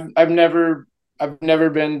yeah, I've never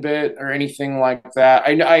been bit or anything like that.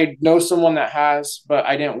 I know someone that has, but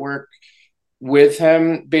I didn't work with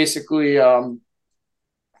him. Basically,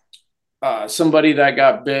 somebody that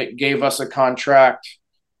got bit gave us a contract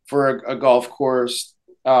for a golf course.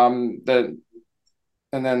 That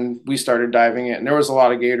and then we started diving it, and there was a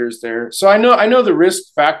lot of gators there. So I know the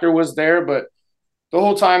risk factor was there, but the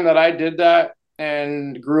whole time that I did that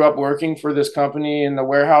and grew up working for this company in the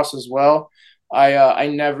warehouse as well, I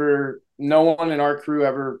never, no one in our crew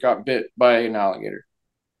ever got bit by an alligator.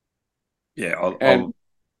 Yeah, And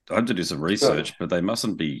I had to do some so, research, but they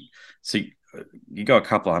mustn't be. See, you go a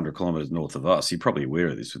couple of 100 kilometers north of us, you're probably aware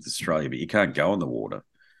of this with Australia, but you can't go in the water.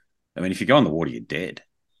 I mean, if you go in the water, you're dead.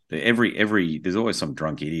 There's always some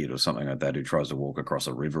drunk idiot or something like that who tries to walk across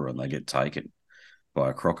a river and they get taken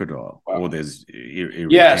by a crocodile, or wow. there's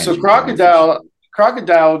Yeah, so irrecanting jellyfish.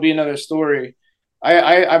 crocodile would be another story.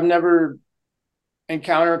 I've never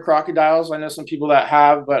encountered crocodiles. I know some people that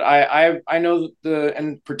have, but I know the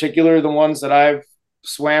in particular the ones that I've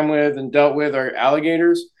swam with and dealt with are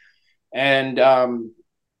alligators. And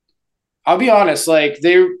I'll be honest, like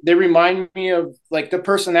they remind me of like the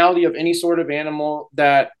personality of any sort of animal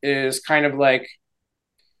that is kind of like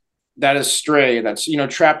that is stray, that's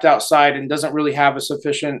trapped outside and doesn't really have a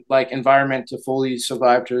sufficient like environment to fully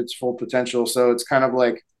survive to its full potential. So it's kind of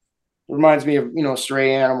like reminds me of a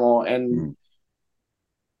stray animal, and Mm,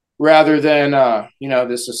 rather than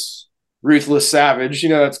this is ruthless savage,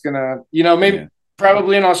 that's gonna maybe yeah.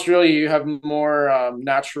 probably in Australia you have more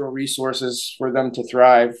natural resources for them to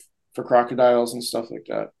thrive, for crocodiles and stuff like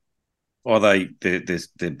that. Oh,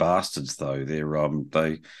 they're bastards though. They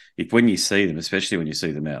if when you see them, especially when you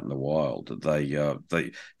see them out in the wild,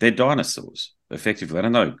 they're dinosaurs. Effectively, I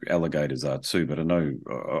don't know alligators are too, but I know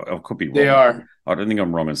I could be They wrong. are. I don't think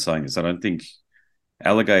I'm wrong in saying this. I don't think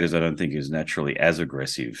alligators. I don't think is naturally as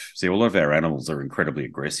aggressive. See, all of our animals are incredibly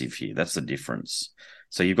aggressive here. That's the difference.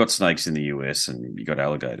 So you've got snakes in the US and you've got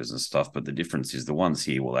alligators and stuff, but the difference is the ones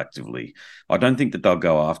here will actively. I don't think that they'll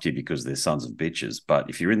go after you because they're sons of bitches, but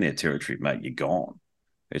if you're in their territory, mate, you're gone.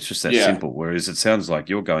 It's just that Yeah. simple. Whereas it sounds like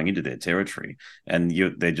you're going into their territory and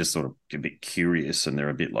they're just sort of a bit curious and they're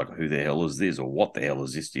a bit like, who the hell is this? Or what the hell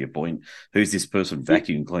is this, to your point? Who's this person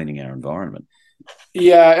vacuum cleaning our environment?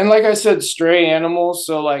 Yeah, and like I said, stray animals.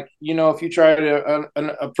 So like if you try to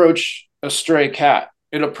approach a stray cat,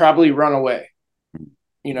 it'll probably run away.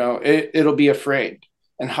 it'll be afraid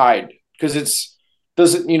and hide because it's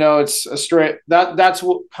a straight that's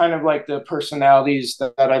what kind of like the personalities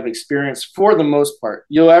that I've experienced for the most part.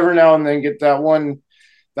 You'll ever now and then get that one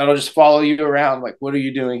that'll just follow you around like, what are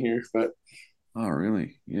you doing here? But oh,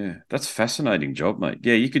 really? Yeah. That's a fascinating job, mate.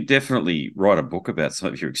 Yeah, you could definitely write a book about some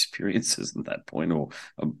of your experiences at that point, or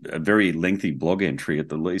a very lengthy blog entry at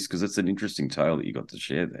the least, because it's an interesting tale that you got to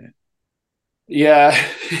share there. Yeah.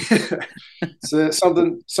 So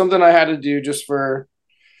something I had to do just for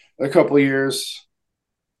a couple of years.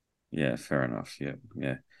 Yeah, fair enough. Yeah,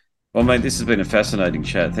 yeah. Well, mate, this has been a fascinating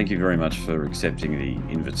chat. Thank you very much for accepting the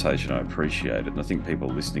invitation. I appreciate it. And I think people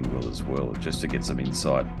listening will as well, just to get some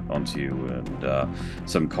insight onto you and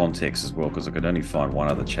some context as well, because I could only find one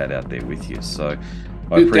other chat out there with you. So I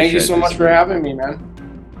appreciate thank you so much for having me, man.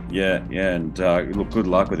 Yeah, yeah. And look, good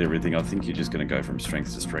luck with everything. I think you're just going to go from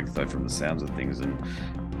strength to strength, though, from the sounds of things. And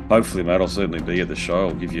hopefully, mate, I'll certainly be at the show.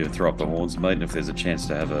 I'll give you a throw up the horns, mate. And if there's a chance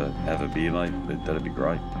to have a beer, mate, that'd be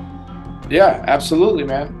great. Yeah, absolutely,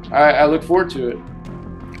 man. I look forward to it.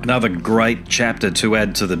 Another great chapter to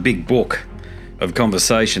add to the big book of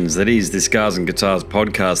conversations that is the Scars and Guitars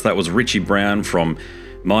podcast. That was Richie Brown from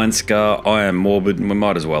Mindscar, I Am Morbid, and we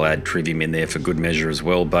might as well add Trivium in there for good measure as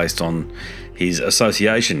well, based on his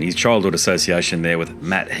childhood association there with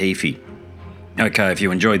Matt Heafy. Okay, if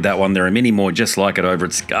you enjoyed that one, there are many more just like it over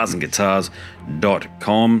at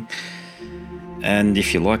scarsandguitars.com. And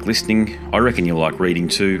if you like listening, I reckon you'll like reading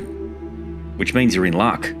too, which means you're in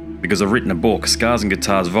luck, because I've written a book, Scars and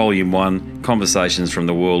Guitars Volume 1, Conversations from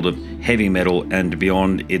the World of Heavy Metal and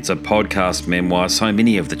Beyond. It's a podcast memoir. So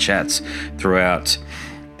many of the chats throughout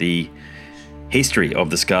the history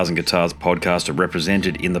of the Scars and Guitars podcast are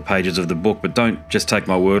represented in the pages of the book, but don't just take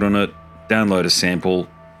my word on it. Download a sample,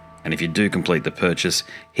 and if you do complete the purchase,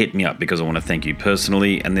 hit me up, because I want to thank you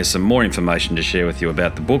personally, and there's some more information to share with you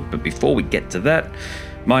about the book. But before we get to that,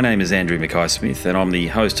 my name is Andrew Mackay-Smith, and I'm the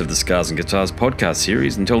host of the Scars and Guitars podcast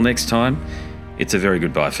series. Until next time, it's a very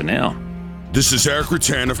goodbye for now. This is Eric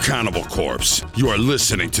Rattan of Cannibal Corpse. You are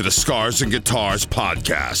listening to the Scars and Guitars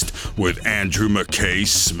podcast with Andrew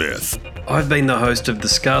Mackay-Smith. I've been the host of the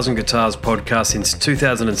Scars and Guitars podcast since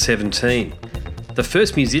 2017. The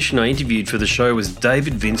first musician I interviewed for the show was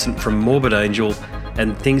David Vincent from Morbid Angel,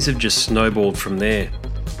 and things have just snowballed from there.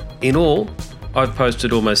 In all, I've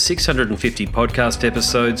posted almost 650 podcast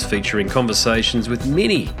episodes featuring conversations with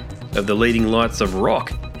many of the leading lights of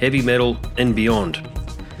rock, heavy metal, and beyond.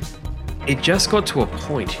 It just got to a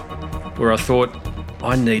point where I thought,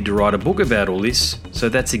 I need to write a book about all this, so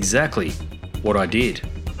that's exactly what I did.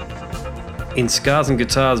 In Scars and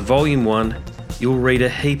Guitars Volume 1, you'll read a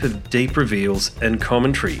heap of deep reveals and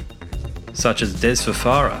commentary, such as Des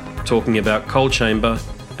Fafara talking about Cold Chamber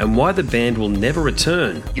and why the band will never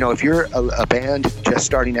return. If you're a band just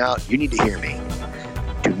starting out, you need to hear me.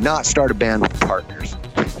 Do not start a band with partners.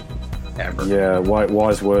 Ever. Yeah,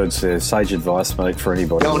 wise words there. Sage advice, mate, for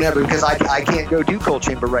anybody. Don't ever, because I can't go do Cold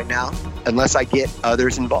Chamber right now unless I get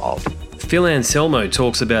others involved. Phil Anselmo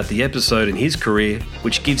talks about the episode in his career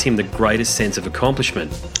which gives him the greatest sense of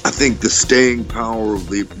accomplishment. I think the staying power of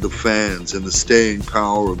the fans and the staying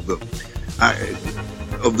power of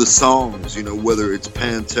the songs, whether it's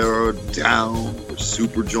Pantera, Down, or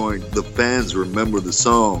Superjoint, the fans remember the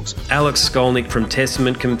songs. Alex Skolnick from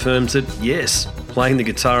Testament confirms that, yes, playing the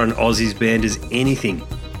guitar in Ozzy's band is anything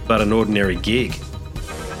but an ordinary gig.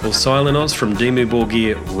 Will Silent Oz from Dimmu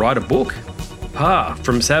Borgir write a book? Pa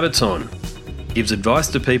from Sabaton gives advice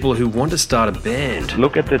to people who want to start a band.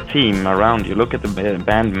 Look at the team around you, look at the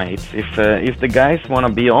bandmates. If the guys want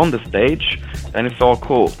to be on the stage, then it's all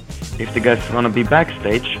cool. If the guys want to be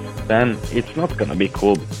backstage, then it's not going to be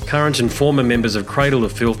cool. Current and former members of Cradle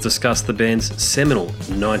of Filth discuss the band's seminal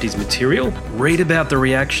 90s material. Read about the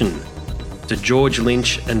reaction to George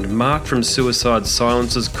Lynch and Mark from Suicide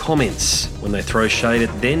Silence's comments when they throw shade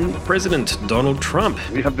at then President Donald Trump.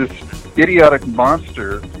 We have this idiotic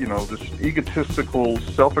monster, this egotistical,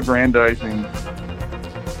 self-aggrandizing,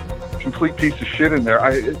 complete piece of shit in there.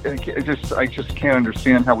 I just can't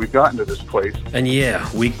understand how we've gotten to this place. And yeah,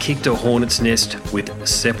 we kicked a hornet's nest with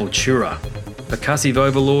Sepultura. Percussive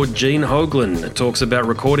overlord Gene Hoglan talks about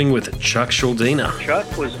recording with Chuck Schuldiner.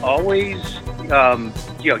 Chuck was always,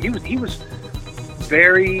 he was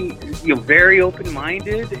very, very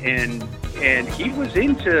open-minded, and he was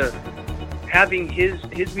into having his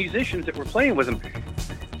musicians that were playing with him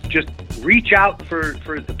just reach out for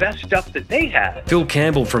the best stuff that they had. Phil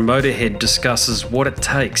Campbell from Motorhead discusses what it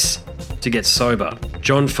takes to get sober.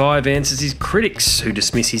 John Five answers his critics who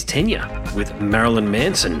dismiss his tenure with Marilyn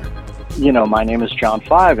Manson. My name is John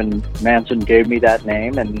Five, and Manson gave me that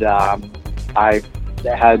name, and I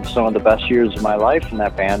had some of the best years of my life in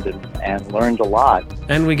that band and learned a lot.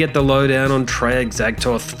 And we get the lowdown on Treyarch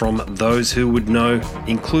Zagtoth from those who would know,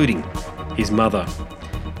 including his mother.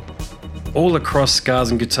 All across Scars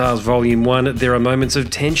and Guitars Volume 1, there are moments of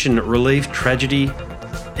tension, relief, tragedy,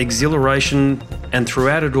 exhilaration, and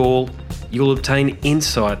throughout it all, you'll obtain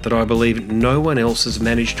insight that I believe no one else has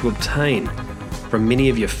managed to obtain from many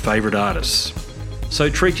of your favourite artists. So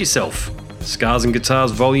treat yourself. Scars and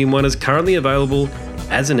Guitars Volume 1 is currently available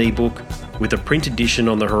as an ebook with a print edition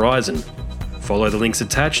on the horizon. Follow the links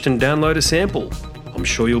attached and download a sample. I'm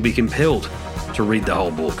sure you'll be compelled to read the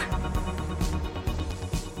whole book.